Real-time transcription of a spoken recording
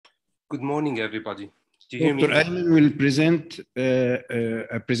Good morning, everybody. Do you hear me? Dr. Aimun will present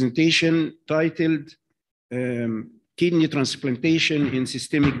a presentation titled Kidney Transplantation in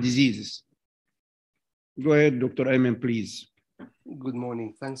Systemic Diseases. Go ahead, Dr. Aimun, please. Good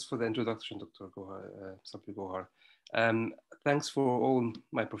morning. Thanks for the introduction, Dr. Sabri Gohar. Thanks for all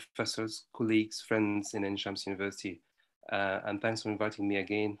my professors, colleagues, friends in Ain Shams University. And thanks for inviting me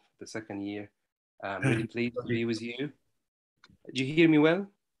again for the second year. I'm really pleased to be with you. Do you hear me well?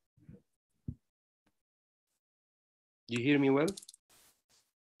 Do you hear me well?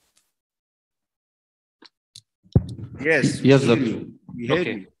 Yes. Yes, Doctor.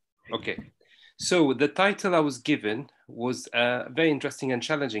 Okay. So the title I was given was very interesting and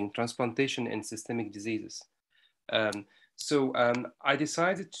challenging: transplantation in systemic diseases. I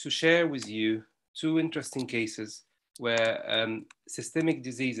decided to share with you two interesting cases where systemic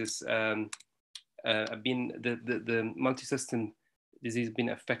diseases have been the multi-system disease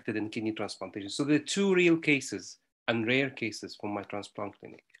been affected in kidney transplantation. So there are two real cases and rare cases from my transplant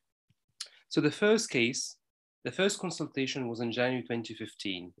clinic. So the first case, the first consultation was in January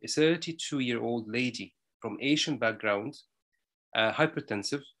 2015. A 32-year-old lady from Asian background,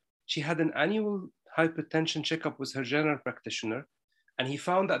 hypertensive. She had an annual hypertension checkup with her general practitioner, and he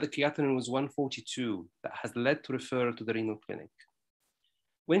found that the creatinine was 142. That has led to referral to the renal clinic.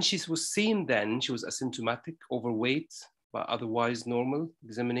 When she was seen then, she was asymptomatic, overweight, but otherwise normal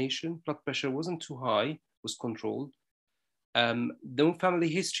examination. Blood pressure wasn't too high, was controlled. No family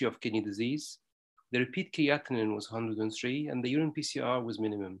history of kidney disease. The repeat creatinine was 103, and the urine PCR was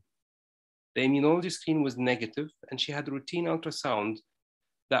minimum. The immunology screen was negative, and she had a routine ultrasound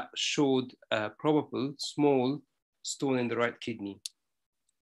that showed a probable small stone in the right kidney.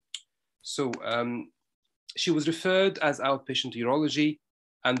 So she was referred as outpatient urology,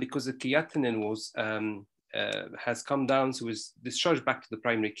 and because the creatinine was has come down, so was discharged back to the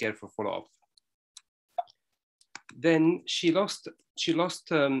primary care for follow-up. Then she lost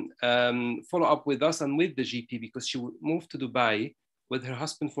follow-up with us and with the GP because she moved to Dubai with her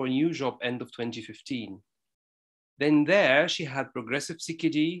husband for a new job end of 2015. Then there she had progressive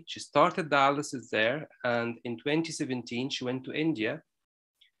CKD. She started dialysis there, and in 2017 she went to India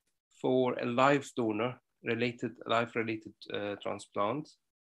for a life-related transplant.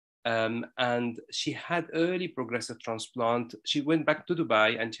 And she had early progressive transplant. She went back to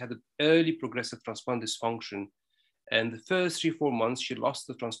Dubai and she had an early progressive transplant dysfunction. And the first 3-4 months, she lost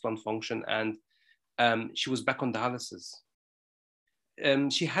the transplant function, and she was back on dialysis.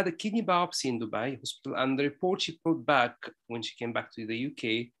 She had a kidney biopsy in Dubai hospital, and the report she brought back when she came back to the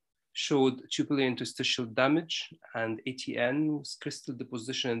UK showed tubular interstitial damage and ATN, crystal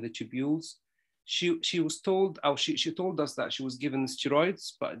deposition in the tubules. She was told, she told us that she was given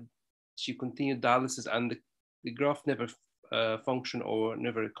steroids, but she continued dialysis, and the graft never functioned or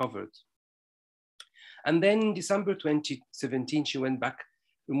never recovered. And then in December 2017, she moved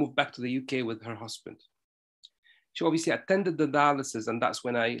back to the UK with her husband. She obviously attended the dialysis, and that's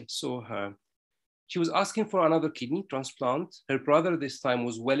when I saw her. She was asking for another kidney transplant. Her brother this time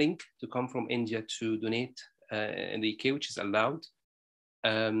was willing to come from India to donate in the UK, which is allowed.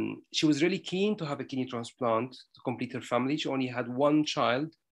 She was really keen to have a kidney transplant to complete her family. She only had one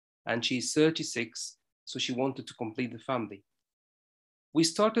child, and she's 36, so she wanted to complete the family. We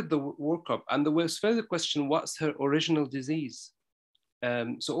started the workup, and there was further question, what's her original disease?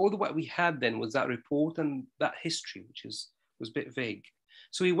 So all what we had then was that report and that history, which was a bit vague.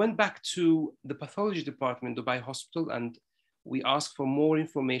 So we went back to the pathology department, Dubai Hospital, and we asked for more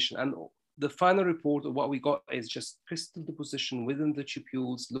information. And the final report of what we got is just crystal deposition within the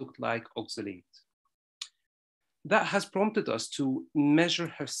tubules looked like oxalate. That has prompted us to measure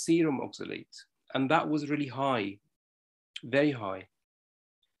her serum oxalate, and that was really high, very high.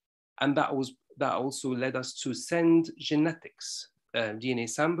 And that also led us to send genetics DNA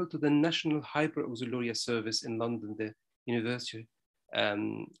sample to the National Hyperoxaluria Service in London, the University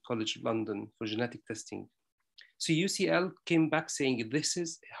College London, for genetic testing. So UCL came back saying this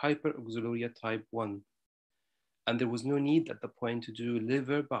is hyperoxaluria type 1. And there was no need at the point to do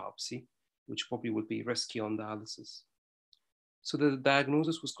liver biopsy, which probably would be risky on dialysis. So the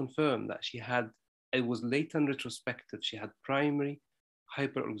diagnosis was confirmed that she had, it was late and retrospective, she had primary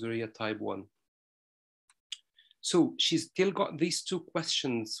hyperoxaluria type 1. So she's still got these two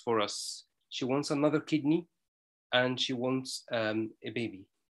questions for us. She wants another kidney and she wants a baby.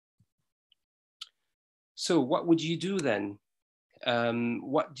 So what would you do then?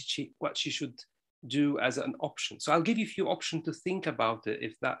 What she should do as an option? So I'll give you a few options to think about it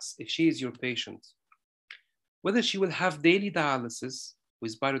if she is your patient. Whether she will have daily dialysis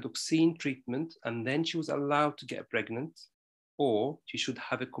with pyridoxine treatment and then she was allowed to get pregnant, or she should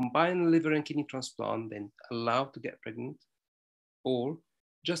have a combined liver and kidney transplant, then allowed to get pregnant, or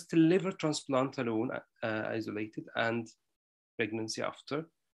just a liver transplant alone, isolated, and pregnancy after,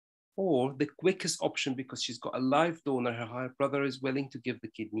 or the quickest option because she's got a live donor, her brother is willing to give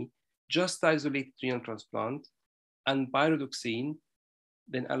the kidney, just isolated renal transplant and pyridoxine,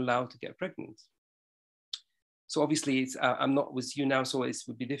 then allowed to get pregnant. So obviously, I'm not with you now, so it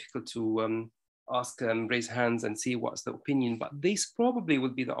would be difficult to ask raise hands and see what's the opinion, but this probably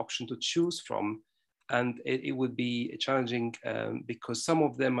would be the option to choose from. And it would be challenging because some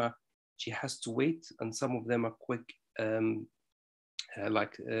of them are, she has to wait, and some of them are quick,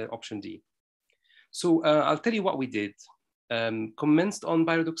 like option D. So I'll tell you what we did. Commenced on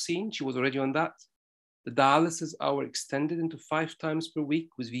pyridoxine, she was already on that. The dialysis hour extended into 5 times per week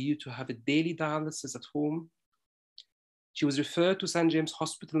with view to have a daily dialysis at home. She was referred to St. James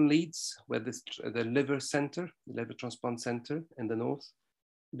Hospital in Leeds, where the liver center, the liver transplant center in the north,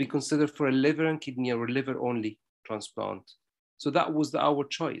 to be considered for a liver and kidney or liver only transplant. So that was our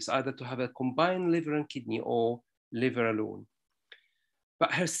choice, either to have a combined liver and kidney or liver alone.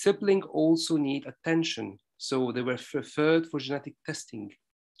 But her sibling also need attention. So they were referred for genetic testing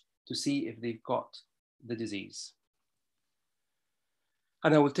to see if they've got the disease.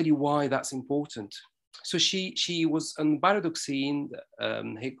 And I will tell you why that's important. So she was on pyridoxine,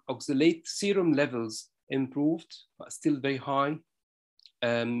 oxalate serum levels improved, but still very high.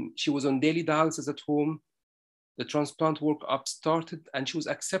 She was on daily dialysis at home. The transplant workup started, and she was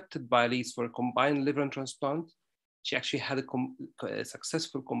accepted by Leeds for a combined liver and transplant. She actually had a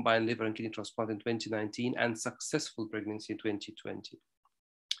successful combined liver and kidney transplant in 2019 and successful pregnancy in 2020.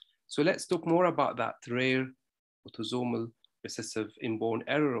 So let's talk more about that rare autosomal recessive inborn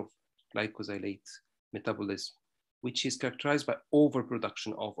error of glycosylate metabolism, which is characterized by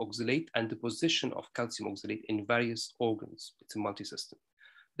overproduction of oxalate and deposition of calcium oxalate in various organs. It's a multi-system.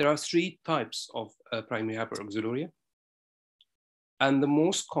 There are 3 types of primary hyperoxaluria, and the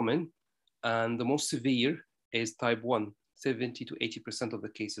most common and the most severe is type 1. 70 to 80% of the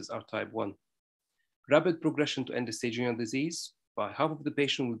cases are type 1. Rapid progression to end-stage renal disease, by half of the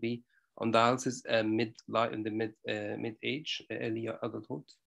patient will be on dialysis mid-age, early adulthood.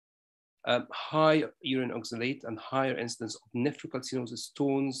 High urine oxalate and higher incidence of nephrocalcinosis,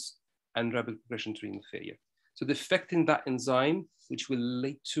 stones, and rapid progression to renal failure. So the effect in that enzyme, which will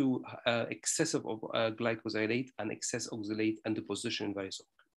lead to excessive glycosylate and excess oxalate and deposition in various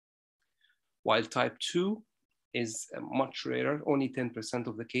organs. While type 2 is much rarer, only 10%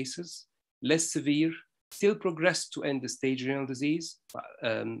 of the cases, less severe, still progress to end-stage renal disease, but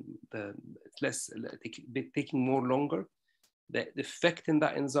taking more longer. The effect in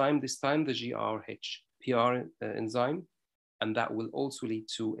that enzyme, this time the GRH-PR enzyme, and that will also lead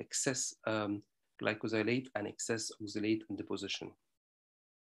to excess glycosylate and excess oxalate and deposition.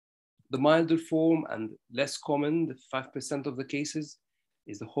 The milder form and less common, the 5% of the cases,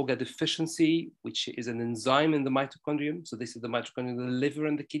 is the HOGA deficiency, which is an enzyme in the mitochondrium. So this is the mitochondrium, the liver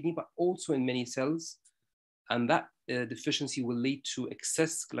and the kidney, but also in many cells. And that deficiency will lead to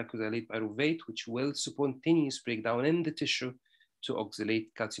excess glycosylate pyruvate, which will spontaneously break down in the tissue to oxalate,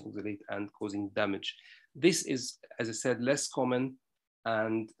 calcium oxalate, and causing damage. This is, as I said, less common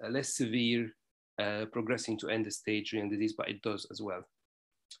and less severe, progressing to end-stage renal disease, but it does as well.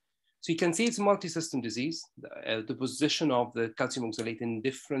 So you can see it's a multi-system disease, the position of the calcium oxalate in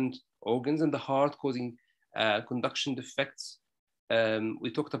different organs and the heart causing conduction defects. We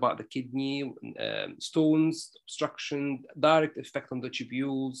talked about the kidney, stones, obstruction, direct effect on the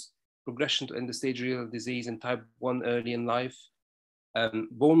tubules, progression to end-stage renal disease in type 1 early in life,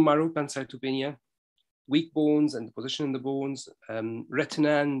 bone marrow pancytopenia, weak bones and deposition in the bones,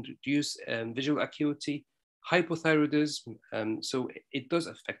 retina and reduced visual acuity, hypothyroidism, so it does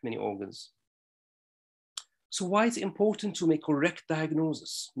affect many organs. So why is it important to make correct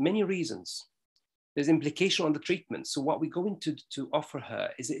diagnosis? Many reasons. There's implication on the treatment. So what we're going to offer her,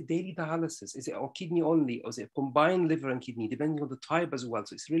 is it daily dialysis? Is it or kidney only? Or is it combined liver and kidney, depending on the type as well?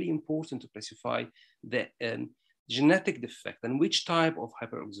 So it's really important to specify the genetic defect and which type of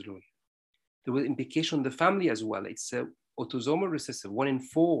hyperoxaluria. There was implication on the family as well. It's autosomal recessive, 1 in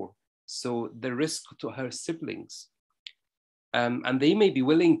 4. So the risk to her siblings. And they may be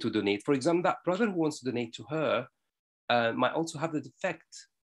willing to donate. For example, that brother who wants to donate to her might also have the defect.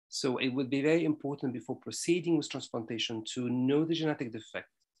 So it would be very important before proceeding with transplantation to know the genetic defect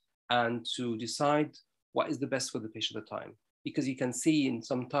and to decide what is the best for the patient at the time. Because you can see in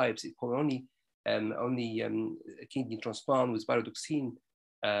some types, it can only a kidney transplant with pyridoxine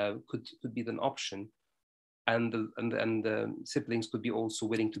could be an option. And the siblings could be also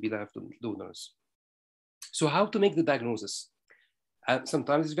willing to be live donors. So how to make the diagnosis?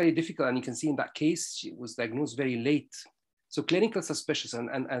 Sometimes it's very difficult, and you can see in that case, she was diagnosed very late. So clinical suspicious, and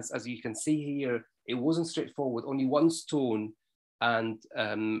as you can see here, it wasn't straightforward, only one stone, and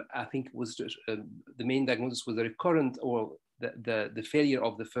I think it was the main diagnosis was the recurrent or the failure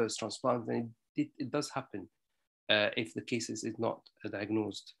of the first transplant, and it does happen if the case is not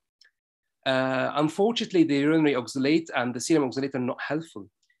diagnosed. Unfortunately, the urinary oxalate and the serum oxalate are not helpful,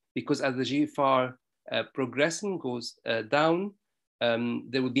 because as the GFR progression goes down,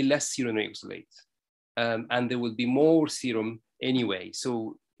 there will be less urinary oxalate, and there will be more serum anyway.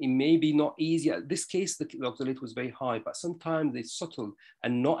 So it may be not easy. In this case, the oxalate was very high, but sometimes it's subtle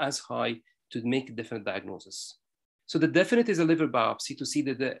and not as high to make a definite diagnosis. So the definite is a liver biopsy to see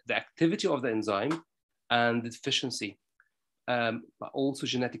the activity of the enzyme and the deficiency, but also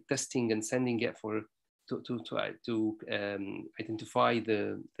genetic testing and sending it to identify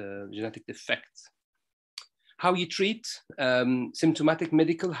the genetic defect. How you treat: symptomatic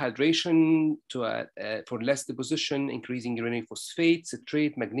medical hydration for less deposition, increasing urinary phosphate,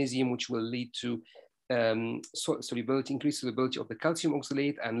 citrate, magnesium, which will lead to solubility, increased solubility of the calcium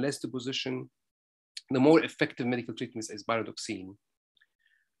oxalate and less deposition. The more effective medical treatment is pyridoxine.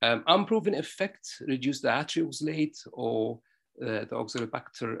 Unproven effect: reduce the dietary oxalate or the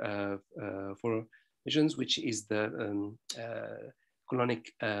oxalobacter formations, which is the colonic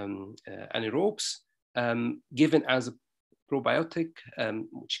anaerobes, given as a probiotic,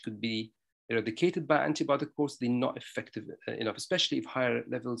 which could be eradicated by antibiotic course. They're not effective enough, especially if higher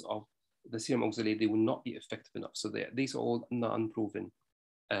levels of the serum oxalate, they will not be effective enough. So these are all not unproven.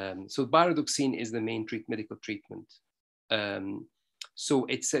 So pyridoxine is the main medical treatment. So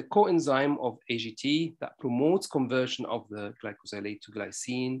it's a coenzyme of AGT that promotes conversion of the glycosylate to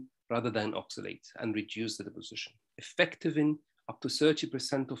glycine rather than oxalate and reduce the deposition. Effective in up to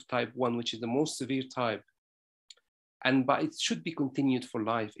 30% of type 1, which is the most severe type. But it should be continued for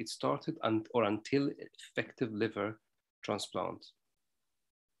life. It started or until effective liver transplant.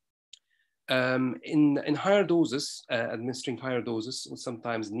 In higher doses, administering higher doses is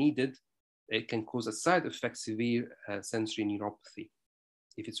sometimes needed. It can cause a side effect, severe sensory neuropathy,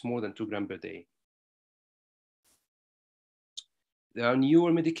 if it's more than 2 grams per day. There are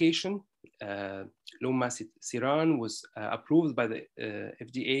newer medication. Lomacisiran was approved by the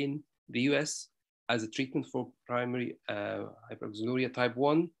FDA in the US as a treatment for primary hyperoxaluria type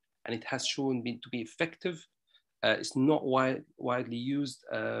 1, and it has shown to be effective. It's not widely used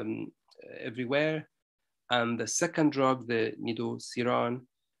everywhere. And the second drug, the nidosiran,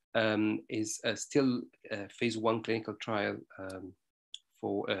 is still a phase 1 clinical trial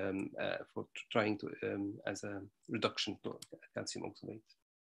for trying to as a reduction to calcium oxalate.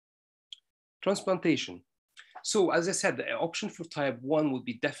 Transplantation. So as I said, the option for type 1 would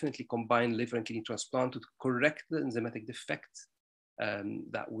be definitely combined liver and kidney transplant to correct the enzymatic defect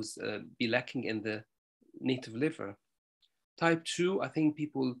that was be lacking in the native liver. Type 2, I think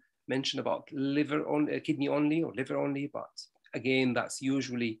people mention about liver only, kidney only or liver only, but again, that's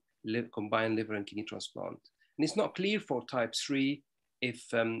usually combined liver and kidney transplant. And it's not clear for type 3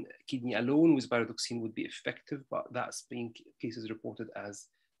 if kidney alone with pyridoxine would be effective, but that's been cases reported as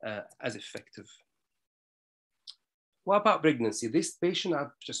effective. What about pregnancy? This patient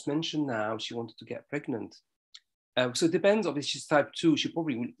I've just mentioned now, she wanted to get pregnant. So it depends, obviously she's type 2,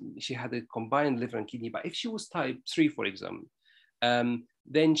 she had a combined liver and kidney, but if she was type 3, for example,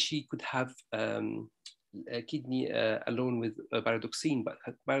 then she could have a kidney alone with pyridoxine, but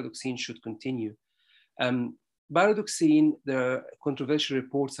pyridoxine should continue. Pyridoxine, there are controversial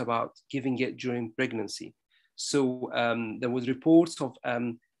reports about giving it during pregnancy. So there was reports of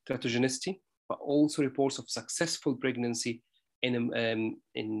teratogenicity, but also reports of successful pregnancy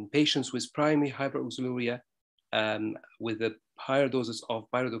in patients with primary hyperoxaluria with the higher doses of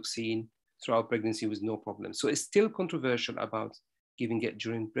pyridoxine throughout pregnancy with no problem. So it's still controversial about giving it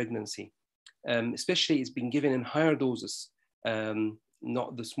during pregnancy, especially it's been given in higher doses,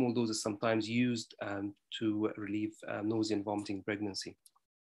 not the small doses sometimes used to relieve nausea and vomiting in pregnancy.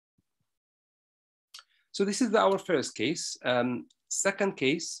 So this is our first case. Second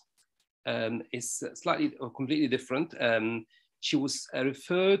case is slightly or completely different. She was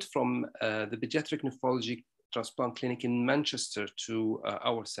referred from the pediatric nephrology transplant clinic in Manchester to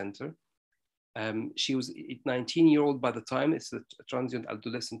our center. She was a 19-year-old by the time. It's a transient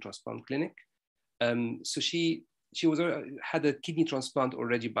adolescent transplant clinic. So she had a kidney transplant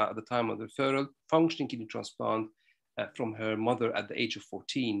already by the time of the referral, functioning kidney transplant from her mother at the age of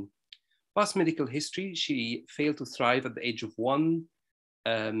 14. Past medical history: she failed to thrive at the age of 1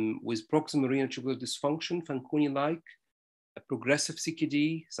 with proximal renal tubular dysfunction, Fanconi-like, a progressive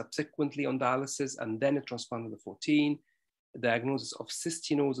CKD, subsequently on dialysis, and then a transplant at the 14. diagnosis of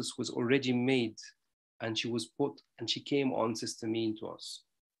cystinosis was already made, and she came on cysteamine to us.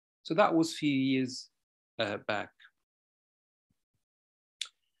 So that was a few years back.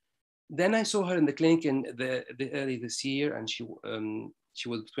 Then I saw her in the clinic in the early this year, and she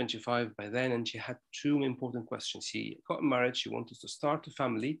was 25 by then, and she had two important questions. She got married, she wanted to start a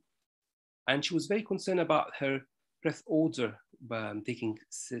family, and she was very concerned about her breath odor by taking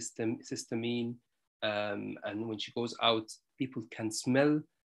cysteamine, and when she goes out, people can smell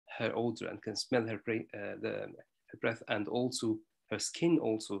her odor and can smell her breath, and also her skin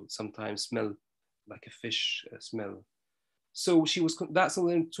also sometimes smell like a fish smell. So that's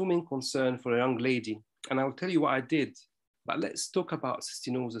the two main concern for a young lady. And I'll tell you what I did, but let's talk about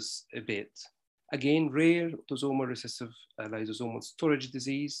cystinosis a bit. Again, rare autosomal recessive lysosomal storage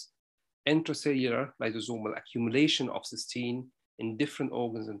disease, intracellular lysosomal accumulation of cystine in different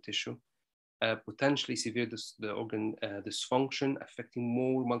organs and tissue, potentially severe organ dysfunction affecting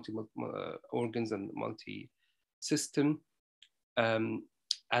more multiple organs and multi-system.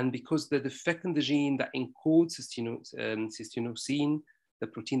 And because the defect in the gene that encodes cystinosine, the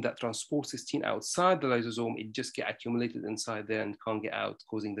protein that transports cystine outside the lysosome, it just gets accumulated inside there and can't get out,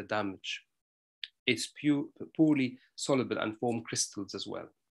 causing the damage. It's poorly soluble and form crystals as well.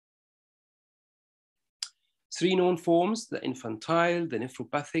 Three known forms: the infantile, the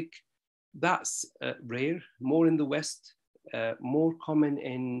nephropathic. That's rare, more in the West, more common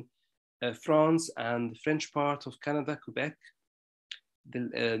in France and the French part of Canada, Quebec.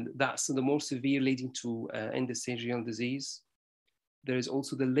 That's the more severe, leading to end-stage renal disease. There is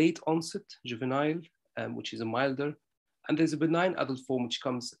also the late onset juvenile, which is a milder, and there's a benign adult form which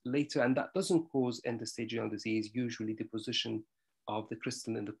comes later, and that doesn't cause end-stage renal disease, usually deposition of the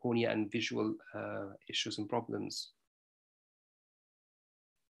crystal in the cornea and visual issues and problems.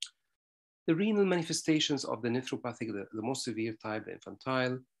 The renal manifestations of the nephropathic, the most severe type, the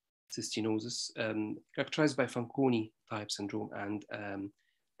infantile cystinosis, characterized by Fanconi type syndrome and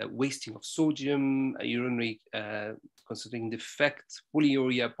wasting of sodium, urinary constituting defect,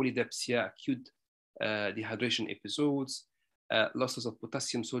 polyuria, polydipsia, acute dehydration episodes, losses of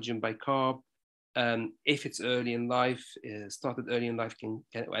potassium, sodium bicarb. If it's early in life, started early in life,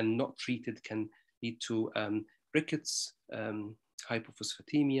 and not treated, can lead to rickets,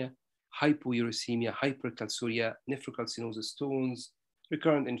 hypophosphatemia, hypouricemia, hypercalciuria, nephrocalcinosis, stones,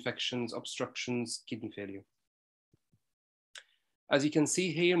 recurrent infections, obstructions, kidney failure. As you can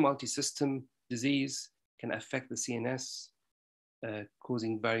see here, multi-system disease can affect the CNS,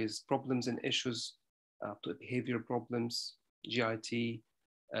 causing various problems and issues, up to behavioral problems, GIT,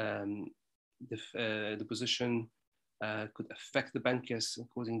 deposition, could affect the pancreas,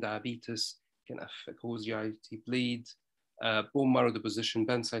 causing diabetes, can cause GIT bleed, bone marrow deposition,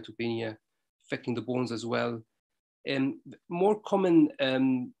 pancytopenia, affecting the bones as well. More common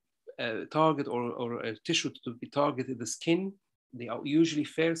target or tissue to be targeted, the skin. They are usually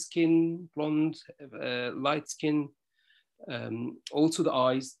fair skin, blonde, light skin. Also the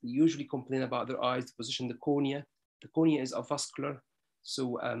eyes, they usually complain about their eyes, the position, the cornea. The cornea is avascular,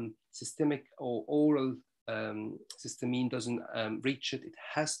 so systemic or oral cysteamine doesn't reach it. It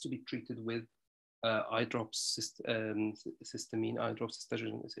has to be treated with eye drops, cysteamine eye drops,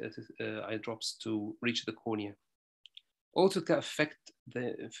 eye drops to reach the cornea. Also can affect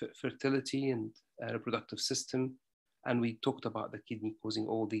the fertility and reproductive system. And we talked about the kidney causing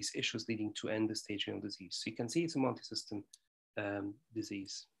all these issues leading to end-stage renal disease. So you can see it's a multi-system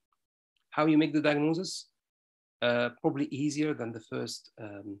disease. How you make the diagnosis? Probably easier than the first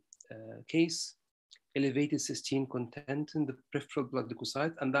case. Elevated cystine content in the peripheral blood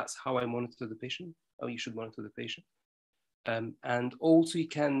leukocyte, and that's how I monitor the patient, or you should monitor the patient. And also you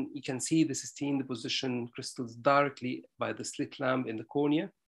can see the cystine deposition crystals directly by the slit lamp in the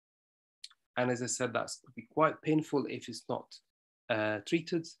cornea. And as I said, that could be quite painful if it's not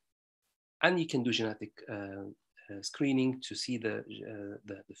treated. And you can do genetic screening to see the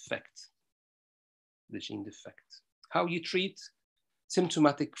defect, the gene defect. How you treat?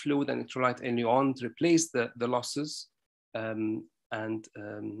 Symptomatic fluid and electrolyte early on to replace the losses and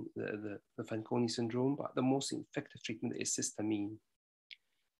the Fanconi syndrome, but the most effective treatment is cysteamine.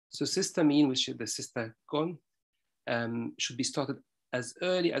 So cysteamine, which is the cystagon, should be started as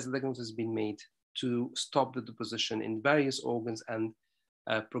early as the diagnosis has been made to stop the deposition in various organs and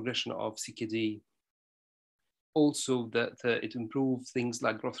progression of CKD. Also, it improves things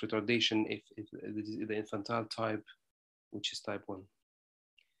like growth retardation if the infantile type, which is type 1.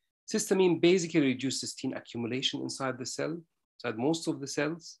 Cysteamine basically reduces cystine accumulation inside the cell, inside most of the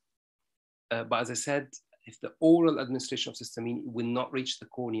cells. But as I said, if the oral administration of cysteamine will not reach the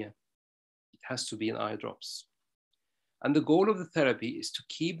cornea, it has to be in eye drops. And the goal of the therapy is to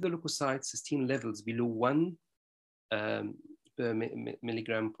keep the leukocyte cysteine levels below 1 per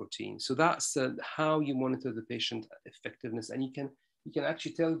milligram protein. So that's how you monitor the patient effectiveness. And you can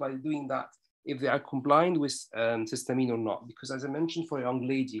actually tell by doing that if they are compliant with histamine or not. Because as I mentioned, for a young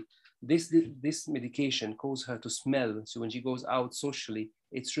lady, this medication causes her to smell. So when she goes out socially,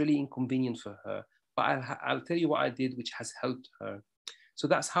 it's really inconvenient for her. But I'll tell you what I did, which has helped her. So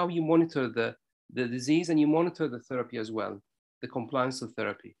that's how you monitor the disease, and you monitor the therapy as well, the compliance of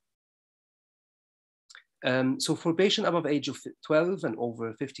therapy. So for patient above age of 12 and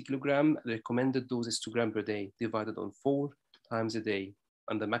over 50 kilogram, the recommended dose is 2 grams per day, divided on 4 times a day.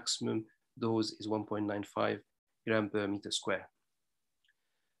 And the maximum dose is 1.95 gram per meter square.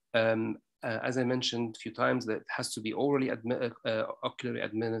 As I mentioned a few times, that has to be orally, ocularly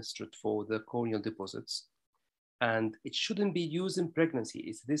administered for the corneal deposits. And it shouldn't be used in pregnancy.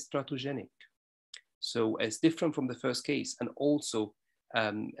 It's this teratogenic. So it's different from the first case. And also,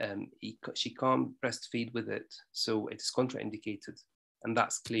 she can't breastfeed with it. So it is contraindicated. And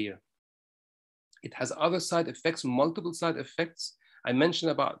that's clear. It has other side effects, multiple side effects. I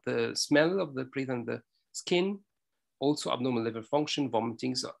mentioned about the smell of the breath and the skin, also abnormal liver function,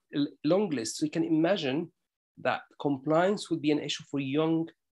 vomiting, so long list. So you can imagine that compliance would be an issue for young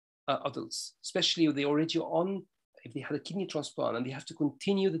adults, especially if they're already on, if they had a kidney transplant and they have to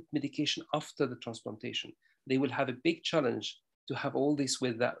continue the medication after the transplantation. They will have a big challenge to have all this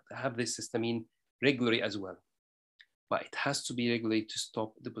with that, have this histamine regularly as well. But it has to be regularly to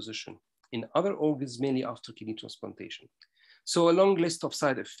stop deposition in other organs, mainly after kidney transplantation. So a long list of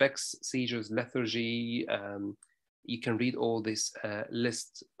side effects, seizures, lethargy. You can read all this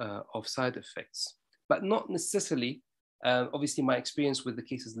list of side effects, but not necessarily. Obviously, my experience with the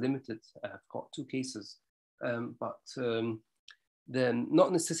case is limited. I've got 2 cases, but then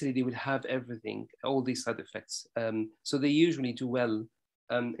not necessarily they will have everything, all these side effects. So they usually do well.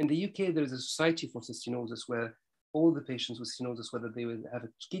 In the UK, there is a society for cystinosis where all the patients with stenosis, whether they will have a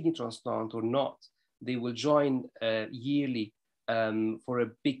kidney transplant or not, they will join yearly for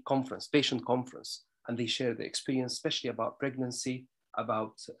a big conference, patient conference, and they share their experience, especially about pregnancy,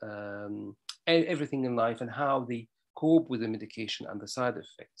 about everything in life and how they cope with the medication and the side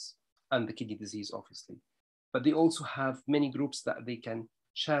effects and the kidney disease, obviously. But they also have many groups that they can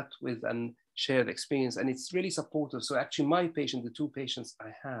chat with and share the experience, and it's really supportive. So actually my patient, the 2 patients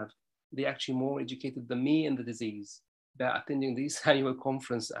I have, they're actually more educated than me in the disease. They're attending this annual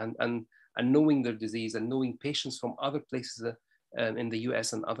conference and knowing their disease and knowing patients from other places in the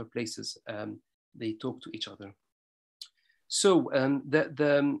US and other places, they talk to each other. So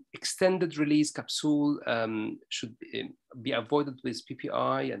the extended release capsule should be avoided with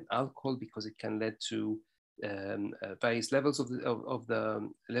PPI and alcohol because it can lead to various levels of the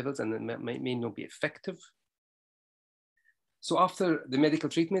levels, and it may not be effective. So after the medical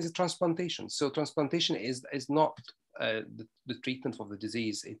treatment is transplantation. So transplantation is not the treatment of the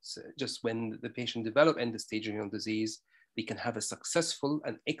disease. It's just when the patient develops end-stage renal disease, they can have a successful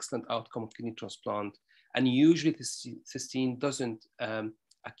and excellent outcome of kidney transplant. And usually the cysteine doesn't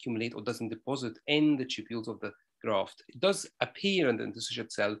accumulate or doesn't deposit in the tubules of the graft. It does appear in the interstitial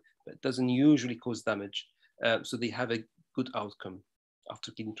cell, but it doesn't usually cause damage. So they have a good outcome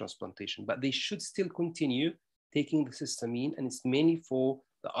after kidney transplantation, but they should still continue taking the histamine, and it's mainly for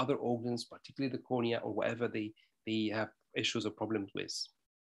the other organs, particularly the cornea or whatever they have issues or problems with.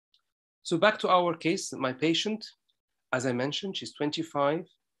 So back to our case, my patient, as I mentioned, she's 25,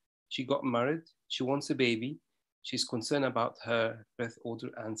 she got married, she wants a baby, she's concerned about her breath odor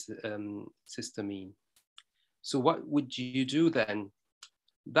and histamine. So what would you do then?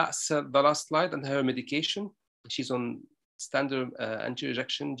 That's the last slide on her medication. She's on standard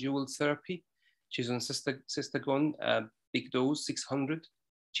anti-rejection dual therapy. She's on cystagon, big dose, 600.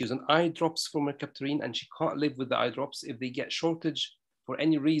 She's on eye drops for mercaptarine, and she can't live with the eye drops. If they get shortage for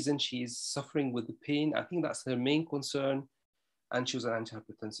any reason, she is suffering with the pain. I think that's her main concern. And she was an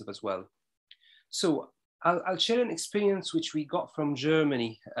antihypertensive as well. So I'll share an experience which we got from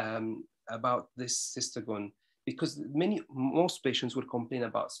Germany about this cystagon, because most patients will complain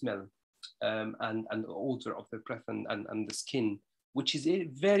about smell and odor of their breath and the skin, which is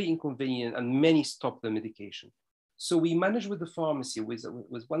very inconvenient, and many stop the medication. So we managed with the pharmacy,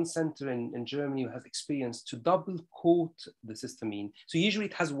 with one center in Germany who has experience, to double coat the histamine. So usually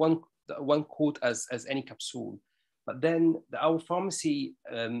it has one coat as any capsule, but then our pharmacy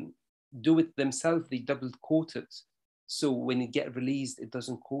do it themselves, they double coat it. So when it gets released, it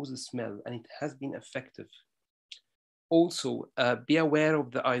doesn't cause a smell, and it has been effective. Also, be aware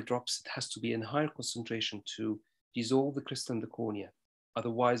of the eye drops. It has to be in higher concentration to dissolve the crystal in the cornea.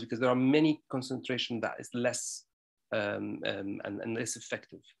 Otherwise, because there are many concentration that is less, and less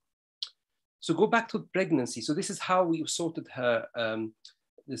effective. So go back to pregnancy. So this is how we sorted her,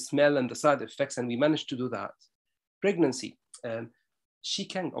 the smell and the side effects, and we managed to do that. Pregnancy, she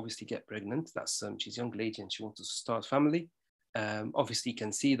can obviously get pregnant. That's she's a young lady and she wants to start family. Obviously, you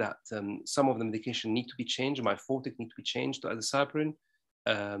can see that some of the medication need to be changed. Myfortic need to be changed to azathioprine.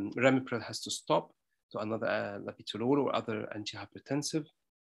 Ramipril has to stop to another labetalol or other antihypertensive.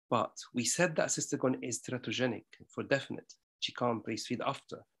 But we said that cystagon is teratogenic for definite. She can't breastfeed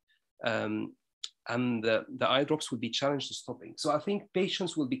after. And the eye drops will be challenged to stopping. So I think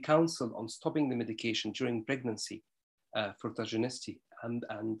patients will be counseled on stopping the medication during pregnancy for teratogenic.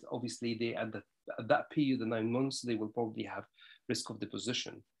 And obviously they at that period, the 9 months, they will probably have risk of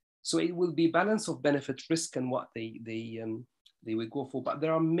deposition. So it will be balance of benefit, risk, and what they will go for. But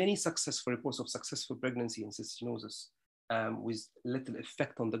there are many successful reports of successful pregnancy in cystinosis with little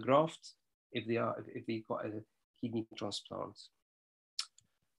effect on the graft if they got a kidney transplant.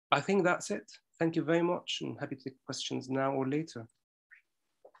 I think that's it. Thank you very much. I'm happy to take questions now or later.